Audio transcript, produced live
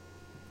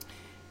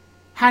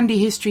Handy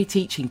History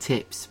Teaching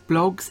Tips,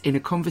 blogs in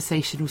a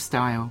conversational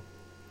style.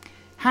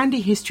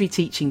 Handy History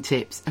Teaching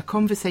Tips are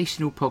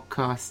conversational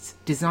podcasts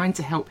designed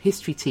to help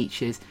history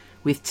teachers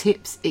with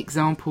tips,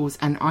 examples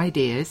and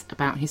ideas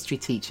about history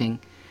teaching.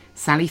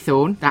 Sally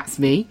Thorne, that's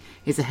me,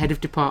 is a head of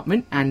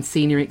department and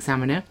senior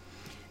examiner.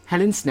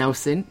 Helen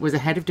Snelson was a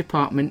head of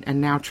department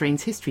and now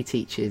trains history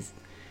teachers.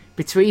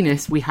 Between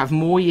us, we have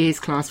more years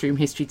classroom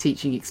history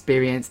teaching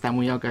experience than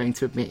we are going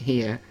to admit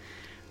here.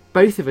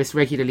 Both of us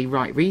regularly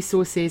write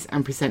resources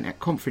and present at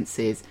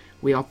conferences.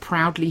 We are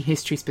proudly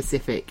history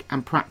specific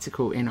and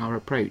practical in our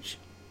approach.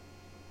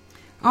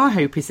 Our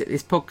hope is that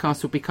this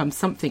podcast will become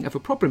something of a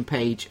problem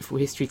page for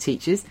history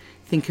teachers.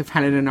 Think of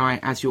Helen and I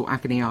as your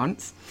agony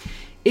aunts.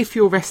 If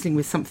you're wrestling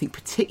with something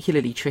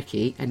particularly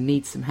tricky and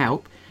need some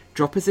help,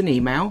 drop us an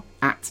email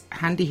at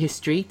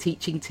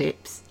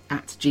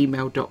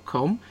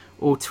handyhistoryteachingtips@gmail.com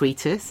or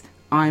tweet us.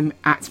 I'm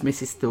at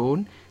Mrs.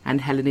 Thorne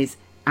and Helen is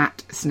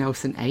at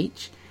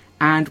SnelsonH,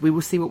 and we will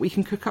see what we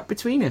can cook up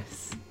between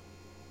us.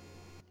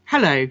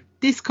 Hello,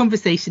 this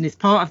conversation is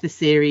part of the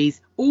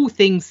series All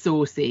Things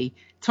Saucy,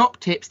 top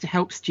tips to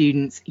help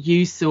students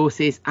use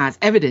sources as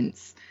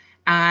evidence.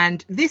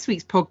 And this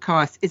week's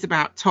podcast is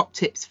about top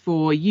tips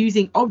for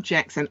using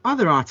objects and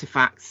other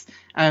artefacts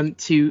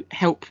to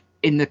help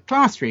in the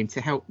classroom,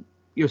 to help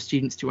your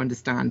students to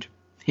understand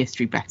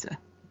history better.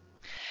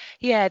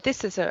 Yeah,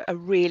 this is a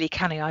really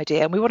canny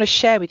idea, and we want to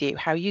share with you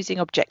how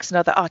using objects and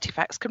other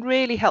artefacts can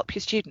really help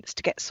your students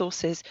to get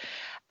sources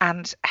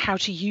and how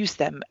to use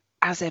them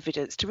as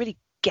evidence to really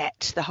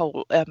get the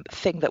whole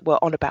thing that we're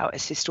on about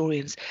as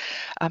historians.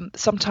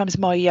 Sometimes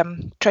my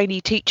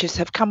trainee teachers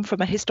have come from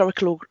a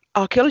historical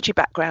archaeology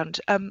background,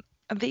 and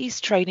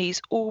these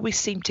trainees always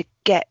seem to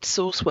get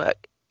source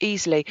work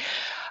easily.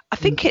 I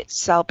think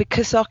it's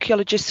because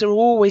archaeologists are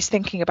always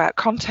thinking about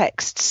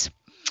contexts.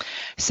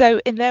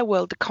 So in their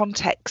world, the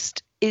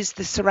context is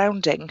the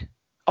surrounding,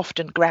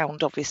 often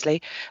ground,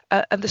 obviously,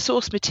 and the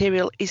source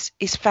material is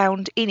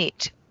found in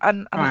it.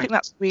 And right. I think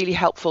that's a really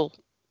helpful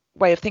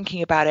way of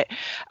thinking about it.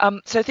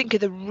 So think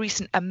of the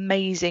recent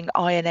amazing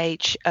Iron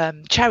Age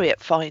chariot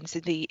finds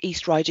in the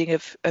East Riding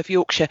of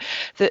Yorkshire.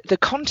 The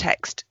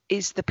context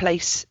is the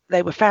place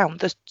they were found,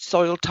 the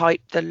soil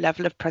type, the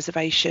level of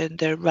preservation,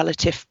 the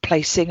relative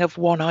placing of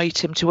one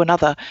item to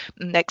another,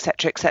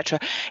 etc., etc.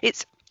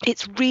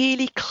 It's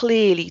really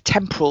clearly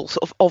temporal,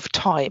 sort of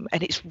time,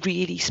 and it's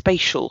really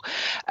spatial.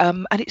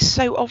 And it's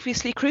so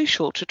obviously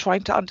crucial to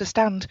trying to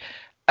understand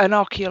an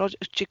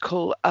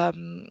archaeological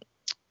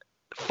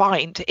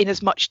find in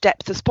as much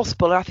depth as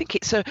possible. And I think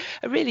it's a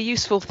really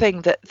useful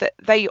thing that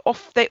they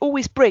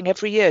always bring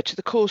every year to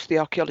the course, the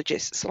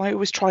archaeologists. So I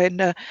always try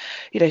and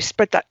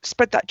spread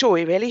that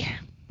joy, really.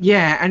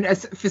 Yeah, and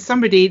as for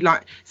somebody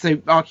like,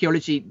 so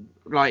archaeology,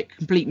 like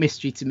complete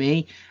mystery to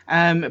me,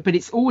 but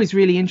it's always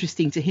really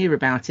interesting to hear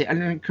about it. I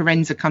know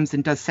Carenza comes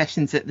and does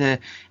sessions at the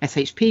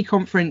SHP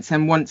conference,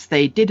 and once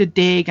they did a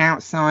dig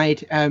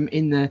outside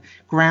in the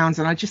grounds,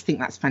 and I just think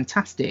that's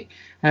fantastic.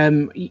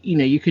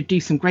 You could do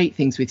some great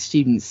things with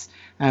students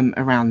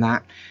around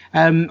that.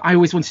 I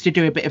always wanted to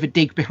do a bit of a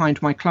dig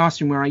behind my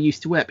classroom where I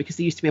used to work, because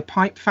there used to be a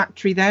pipe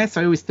factory there, so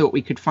I always thought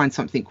we could find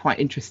something quite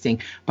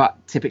interesting, but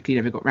typically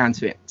never got round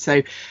to it.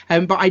 So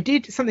but I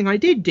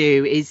did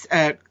do is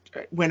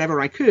whenever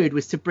I could,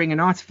 was to bring an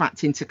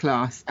artifact into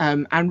class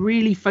and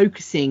really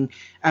focusing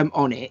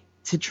on it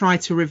to try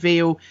to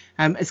reveal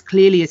as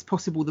clearly as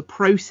possible the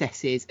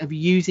processes of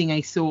using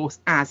a source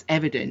as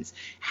evidence.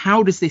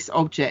 How does this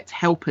object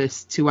help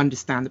us to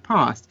understand the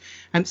past?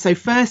 So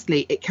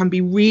firstly, it can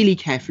be really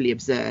carefully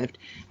observed.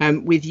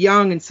 With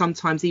young and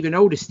sometimes even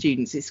older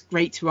students, it's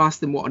great to ask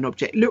them what an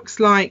object looks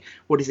like,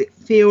 what does it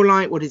feel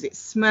like, what does it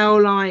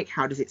smell like,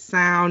 how does it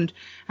sound?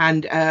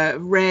 And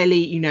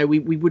rarely,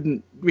 we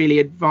wouldn't really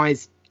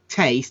advise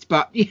taste,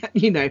 but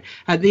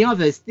the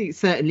others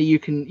certainly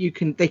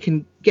they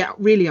can get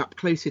really up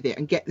close with it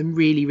and get them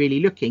really, really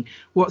looking.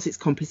 What's its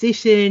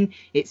composition,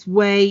 its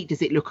weight,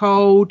 does it look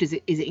old, is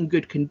it in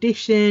good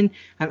condition,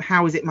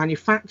 how is it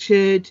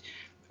manufactured,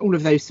 all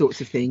of those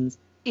sorts of things.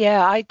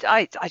 Yeah, I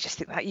just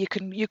think that you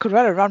could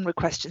run with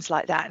questions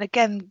like that, and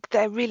again,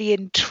 they're really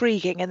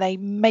intriguing and they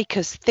make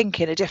us think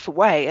in a different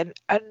way. And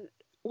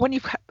when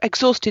you've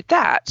exhausted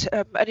that,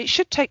 and it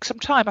should take some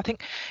time, I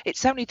think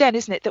it's only then,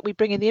 isn't it, that we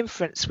bring in the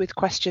inference with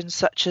questions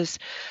such as,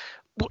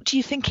 what do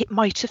you think it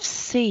might have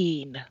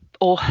seen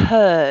or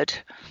heard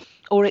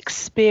or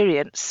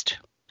experienced?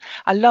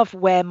 I love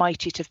where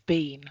might it have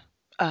been,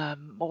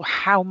 or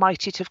how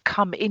might it have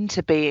come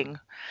into being?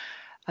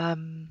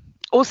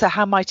 Also,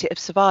 how might it have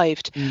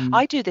survived?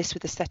 I do this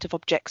with a set of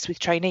objects with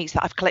trainees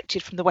that I've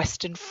collected from the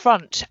Western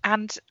Front,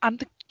 and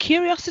the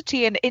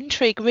curiosity and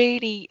intrigue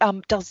really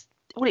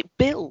it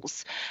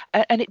builds,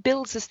 and it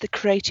builds as the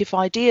creative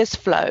ideas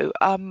flow,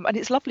 and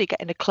it's lovely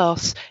getting a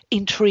class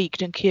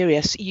intrigued and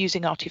curious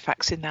using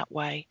artifacts in that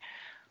way.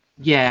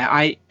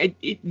 Yeah,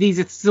 these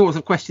are sorts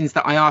of questions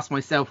that I ask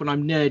myself when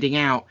I'm nerding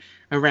out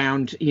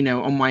around,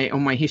 on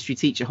my history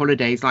teacher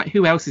holidays, like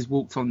who else has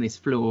walked on this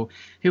floor,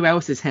 who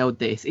else has held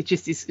this. It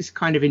just is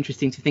kind of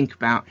interesting to think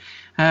about.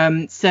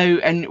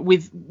 And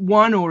with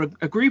one or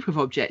a group of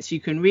objects, you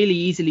can really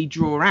easily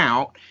draw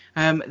out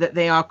that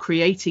they are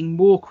creating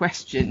more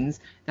questions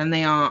than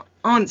they are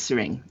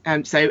answering.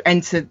 So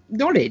enter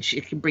knowledge.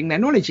 You can bring their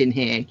knowledge in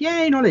here.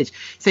 Yay, knowledge.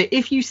 So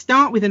if you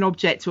start with an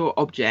object or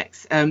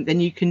objects,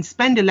 then you can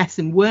spend a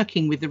lesson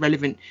working with the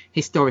relevant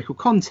historical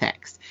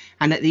context.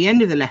 And at the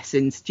end of the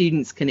lesson,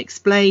 students can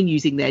explain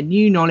using their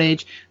new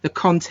knowledge the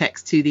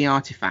context to the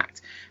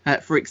artifact.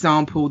 For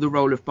example, the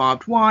role of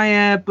barbed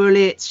wire,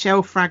 bullets,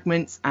 shell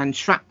fragments and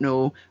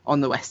shrapnel on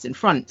the Western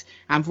Front.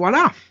 And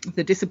voila,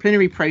 the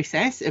disciplinary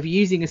process of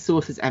using a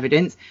source as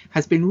evidence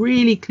has been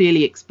really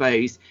clearly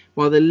exposed,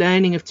 while the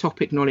learning of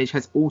topic knowledge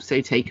has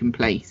also taken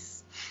place.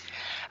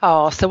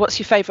 Oh, so what's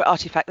your favourite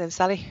artifact then,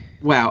 Sally?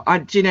 Well,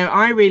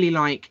 I really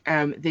like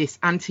this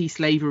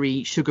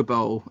anti-slavery sugar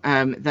bowl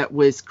that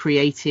was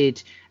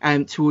created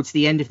towards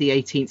the end of the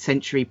 18th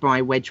century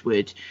by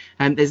Wedgwood.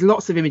 There's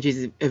lots of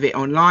images of it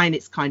online.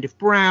 It's kind of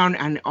brown,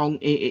 and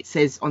it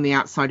says on the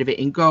outside of it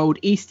in gold,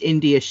 East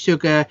India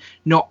sugar,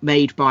 not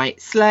made by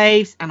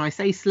slaves. And I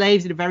say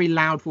slaves in a very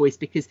loud voice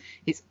because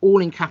it's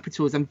all in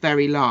capitals and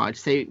very large.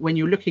 So when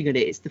you're looking at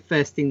it, it's the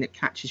first thing that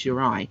catches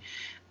your eye.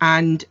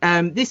 And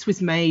this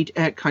was made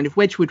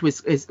Wedgwood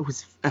was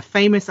a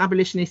famous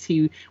abolitionist.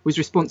 He was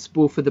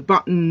responsible for the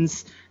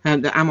buttons,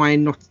 the Am I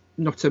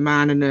Not a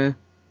Man and a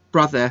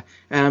Brother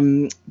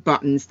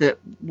buttons that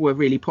were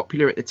really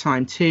popular at the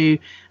time too.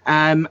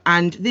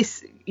 And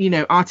this,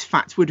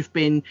 artifact would have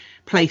been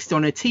placed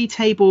on a tea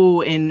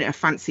table in a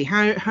fancy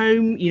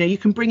home. You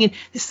can bring in,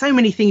 there's so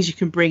many things you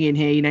can bring in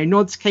here,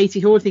 nods Katie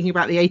Horde, thinking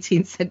about the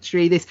 18th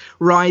century, this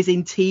rise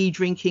in tea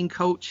drinking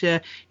culture.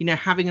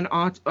 Having an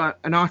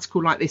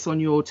article like this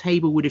on your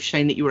table would have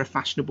shown that you were a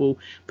fashionable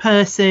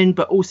person,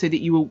 but also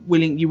that you were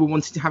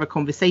wanting to have a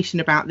conversation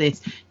about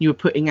this. You were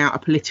putting out a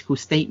political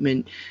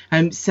statement.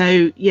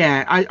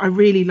 I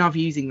really love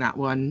using that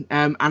one,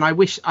 and I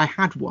wish I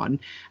had one.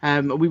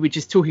 We were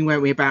just talking,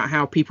 weren't we, about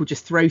how people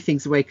just throw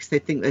things away because they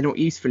think they're not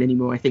useful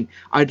anymore. I think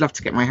I'd love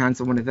to get my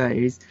hands on one of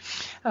those.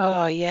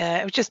 Oh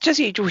yeah, just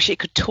you wish it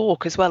could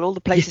talk as well, all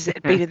the places it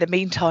had been in the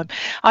meantime.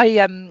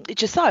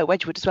 Josiah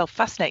Wedgwood as well,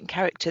 fascinating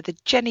character. The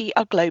Jenny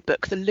Uglow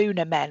book, The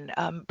Lunar Men,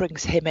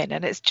 brings him in,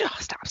 and it's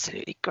just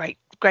absolutely great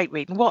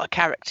reading. What a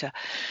character.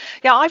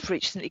 Yeah, I've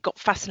recently got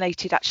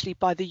fascinated actually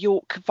by the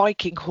York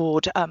Viking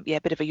hoard, a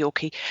bit of a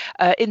Yorkie,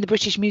 in the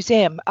British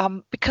Museum,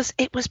 because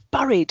it was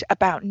buried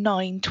about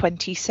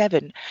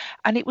 927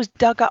 and it was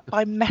dug up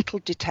by metal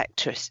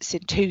detectorists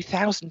in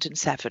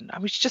 2007. I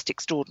mean, it's just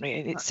extraordinary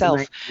in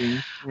itself.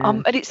 Yeah.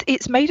 And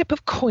it's made up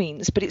of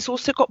coins, but it's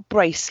also got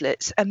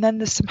bracelets, and then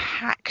there's some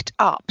hacked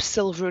up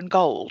silver and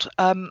gold.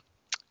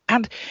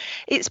 And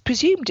it's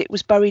presumed it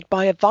was buried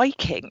by a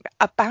Viking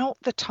about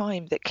the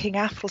time that King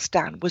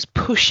Athelstan was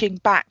pushing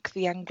back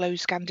the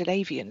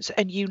Anglo-Scandinavians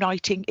and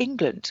uniting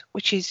England,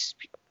 which is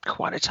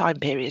quite a time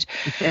period.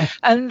 Yeah.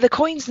 And the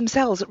coins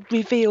themselves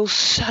reveal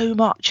so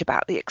much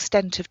about the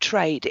extent of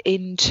trade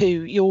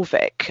into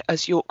Jorvik,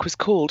 as York was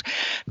called.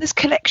 There's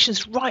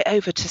connections right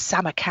over to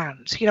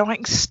Samarkand. I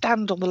can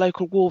stand on the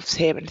local wharves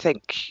here and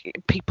think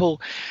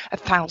people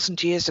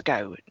 1,000 years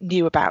ago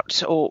knew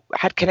about or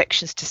had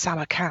connections to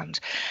Samarkand.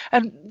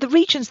 And the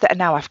regions that are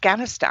now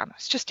Afghanistan,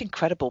 it's just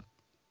incredible.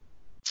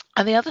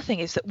 And the other thing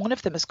is that one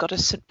of them has got a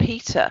St.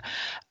 Peter,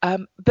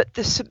 but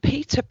the St.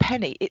 Peter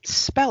penny, it's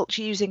spelt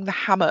using the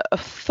hammer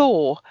of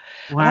Thor.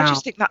 Wow. And I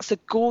just think that's a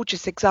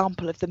gorgeous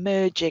example of the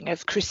merging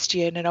of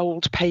Christian and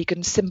old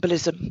pagan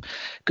symbolism,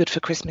 good for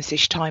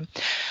Christmas-ish time.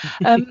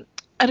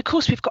 And of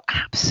course, we've got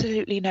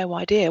absolutely no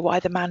idea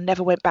why the man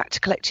never went back to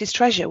collect his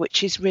treasure,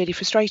 which is really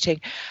frustrating.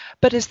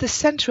 But as the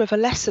centre of a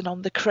lesson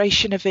on the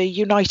creation of a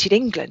united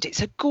England,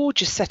 it's a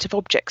gorgeous set of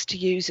objects to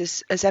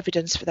use as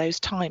evidence for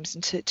those times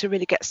and to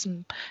really get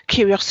some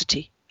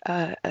curiosity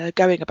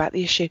going about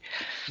the issue.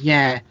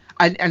 Yeah.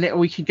 And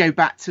we can go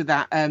back to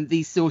that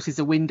these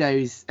sources are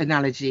windows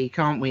analogy,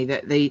 can't we?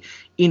 That the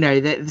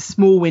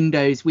small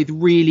windows with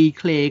really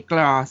clear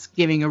glass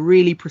giving a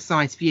really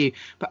precise view,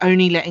 but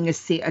only letting us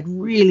see a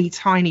really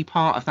tiny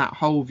part of that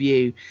whole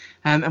view.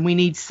 And we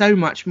need so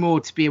much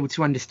more to be able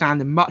to understand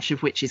them, much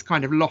of which is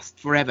kind of lost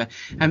forever.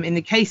 In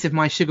the case of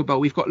my sugar bowl,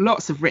 we've got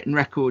lots of written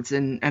records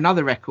and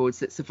other records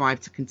that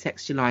survive to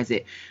contextualize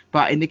it.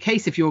 But in the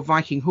case of your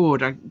Viking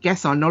hoard, I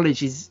guess our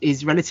knowledge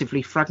is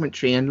relatively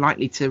fragmentary and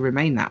likely to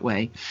remain that way.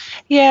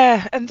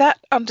 Yeah, and that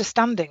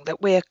understanding that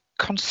we're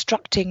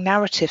constructing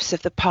narratives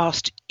of the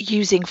past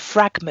using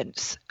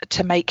fragments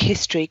to make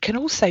history can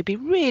also be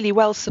really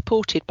well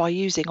supported by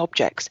using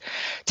objects.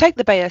 Take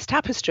the Bayeux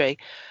Tapestry.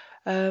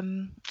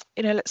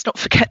 Let's not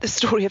forget the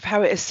story of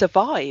how it has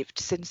survived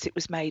since it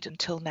was made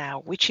until now,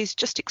 which is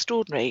just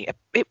extraordinary.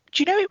 Do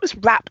you know it was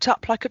wrapped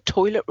up like a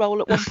toilet roll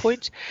at one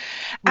point?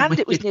 And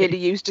it was nearly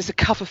used as a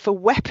cover for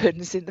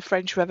weapons in the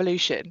French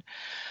Revolution.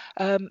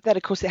 Then,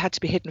 of course, it had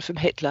to be hidden from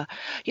Hitler.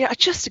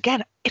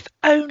 Again, if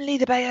only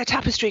the Bayeux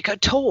Tapestry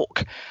could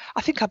talk.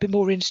 I think I'd be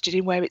more interested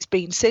in where it's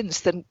been since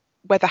than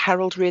whether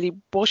Harold really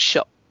was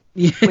shot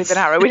Yes. with an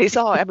arrow in his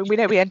eye. I mean, we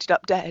know he ended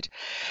up dead,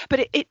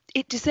 but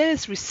it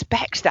deserves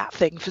respect, that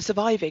thing, for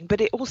surviving, but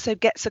it also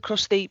gets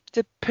across the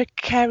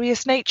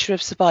precarious nature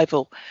of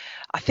survival.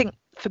 I think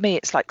for me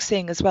it's like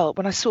seeing as well,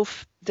 when I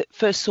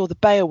first saw the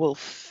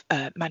Beowulf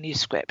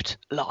manuscript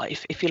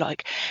live, if you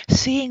like,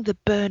 seeing the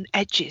burnt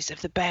edges of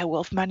the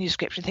Beowulf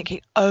manuscript and thinking,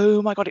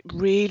 oh my god, it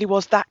really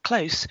was that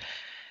close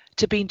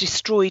to being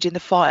destroyed in the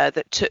fire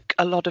that took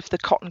a lot of the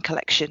cotton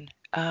collection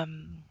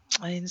in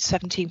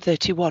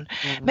 1731.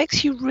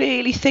 Makes you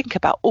really think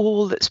about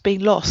all that's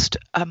been lost,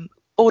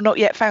 or not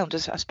yet found,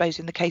 as I suppose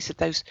in the case of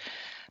those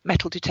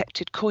metal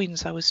detected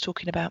coins I was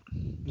talking about.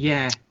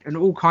 Yeah, and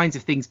all kinds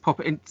of things pop.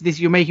 And this,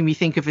 you're making me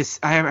think of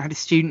I had a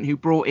student who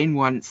brought in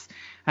once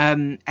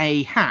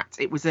a hat.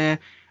 It was a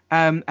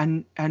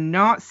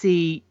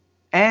Nazi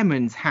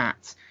airman's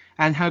hat,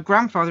 and her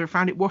grandfather had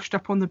found it washed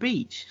up on the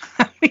beach.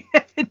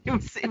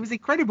 It was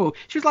incredible.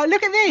 She was like,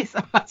 "Look at this!"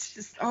 It's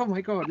just, oh my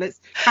god, let's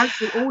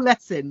cancel all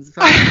lessons.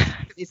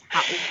 This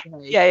hat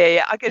all day.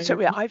 Yeah. I get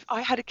it.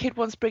 I had a kid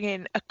once bring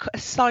in a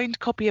signed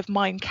copy of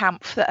Mein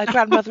Kampf that her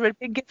grandmother had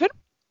been given.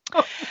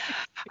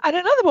 And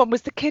another one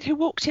was the kid who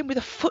walked in with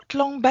a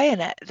foot-long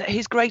bayonet that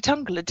his great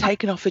uncle had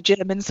taken off a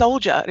German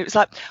soldier, and it was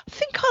like, I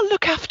think I'll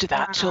look after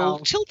that till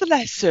the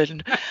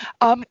lesson,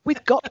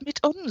 with Gott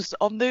mit uns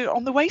on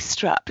the waist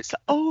strap. It's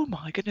like, oh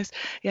my goodness,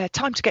 yeah,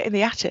 time to get in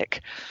the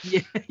attic.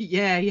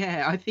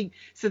 Yeah. I think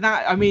so.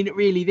 That, I mean,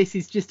 really, this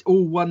is just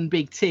all one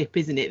big tip,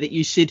 isn't it? That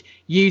you should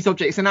use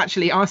objects and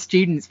actually ask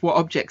students what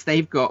objects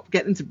they've got,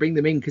 get them to bring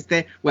them in, because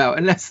they're, well,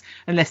 unless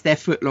they're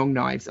foot-long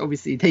knives,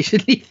 obviously they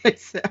should leave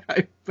those at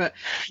home. But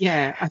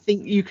yeah, I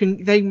think you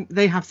can.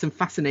 They have some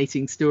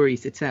fascinating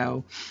stories to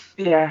tell.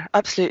 Yeah,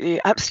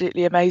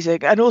 absolutely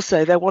amazing. And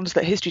also they're ones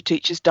that history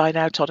teachers dine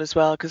out on as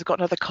well, because I've got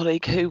another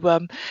colleague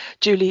who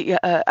Julie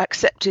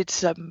accepted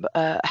some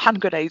hand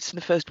grenades from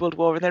the First World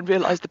War and then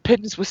realised the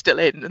pins were still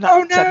in, and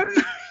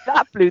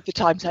that blew the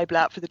timetable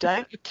out for the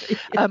day.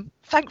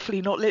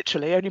 Thankfully not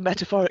literally, only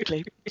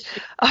metaphorically.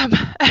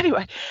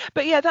 Anyway,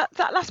 but yeah,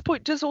 that last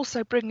point does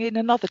also bring in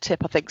another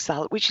tip, I think,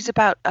 Sal, which is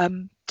about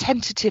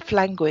tentative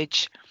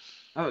language.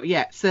 Oh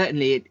yeah,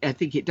 certainly. I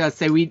think it does.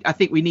 So I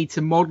think we need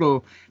to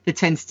model the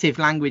tentative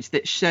language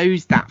that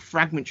shows that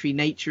fragmentary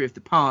nature of the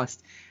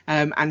past,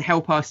 and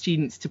help our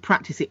students to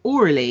practice it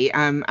orally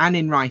and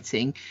in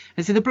writing.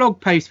 And so the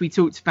blog post we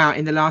talked about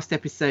in the last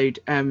episode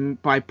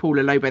by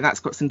Paula Lobo,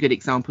 that's got some good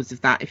examples of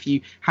that. If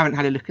you haven't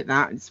had a look at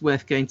that, it's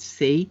worth going to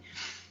see.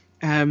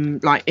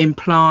 Like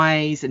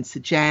implies and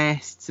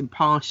suggests and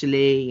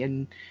partially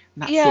and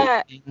that sort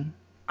of thing.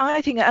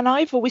 I think, and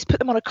I've always put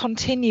them on a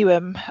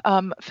continuum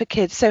for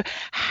kids. So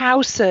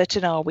how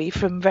certain are we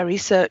from very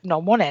certain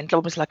on one end,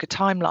 almost like a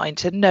timeline,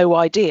 to no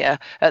idea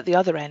at the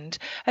other end,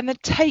 and then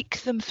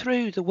take them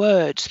through the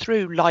words,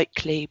 through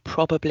likely,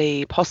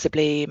 probably,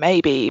 possibly,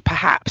 maybe,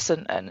 perhaps,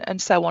 and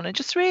so on, and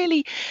just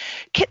really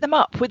kit them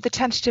up with the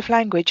tentative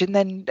language, and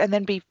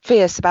then be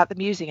fierce about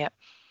them using it.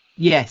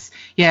 Yes,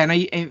 yeah, and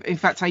in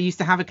fact I used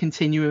to have a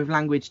continuum of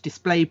language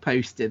display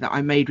poster that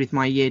I made with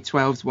my year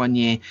 12s one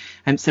year,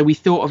 and so we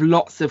thought of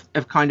lots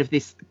of kind of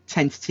this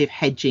tentative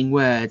hedging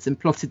words and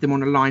plotted them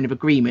on a line of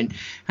agreement,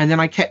 and then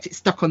I kept it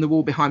stuck on the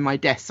wall behind my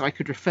desk so I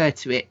could refer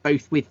to it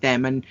both with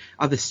them and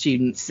other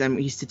students.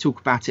 We used to talk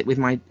about it with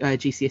my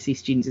GCSE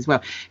students as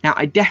well. Now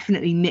I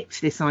definitely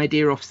nicked this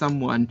idea off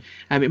someone,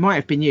 it might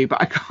have been you,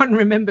 but I can't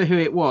remember who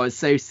it was,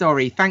 so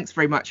sorry. Thanks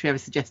very much whoever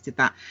suggested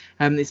that.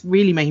 It's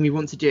really making me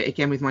want to do it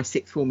again with my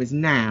sixth formers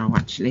now.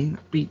 Actually,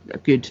 that'd be a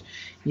good,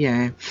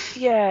 yeah,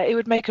 it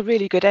would make a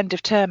really good end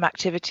of term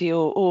activity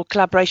or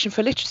collaboration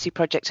for literacy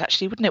projects,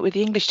 actually, wouldn't it, with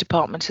the English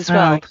department as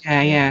well?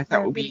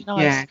 That would be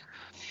nice. Yeah,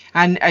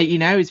 and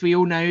as we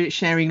all know,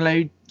 sharing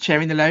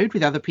the load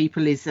with other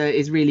people is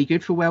really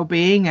good for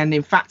well-being, and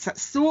in fact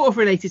that's sort of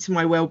related to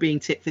my well-being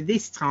tip for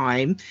this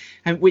time,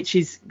 which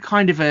is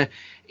kind of a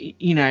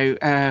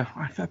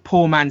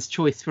poor man's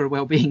choice for a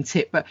well-being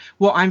tip, but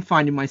what I'm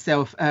finding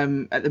myself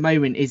at the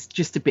moment is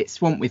just a bit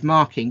swamped with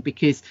marking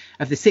because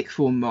of the sixth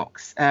form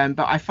mocks, but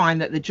I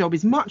find that the job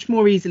is much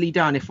more easily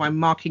done if I'm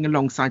marking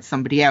alongside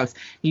somebody else.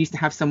 I used to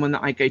have someone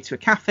that I go to a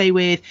cafe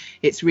with.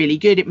 It's really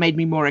good. It made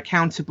me more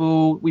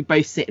accountable. We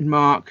both sit and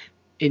mark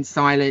in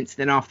silence,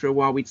 then after a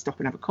while we'd stop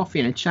and have a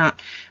coffee and a chat,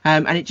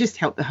 and it just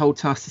helped the whole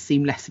task to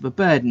seem less of a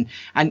burden.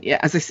 And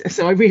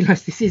so I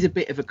realised this is a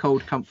bit of a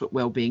cold comfort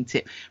well-being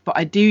tip, but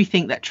I do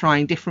think that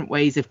trying different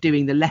ways of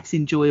doing the less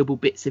enjoyable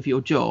bits of your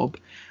job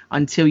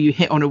until you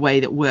hit on a way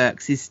that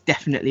works is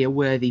definitely a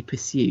worthy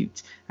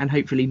pursuit, and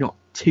hopefully not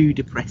too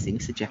depressing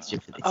a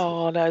suggestion for this.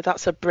 Oh no,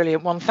 that's a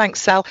brilliant one.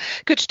 Thanks, Sal.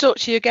 Good to talk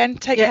to you again.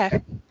 Take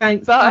care.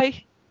 Thanks.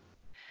 Bye.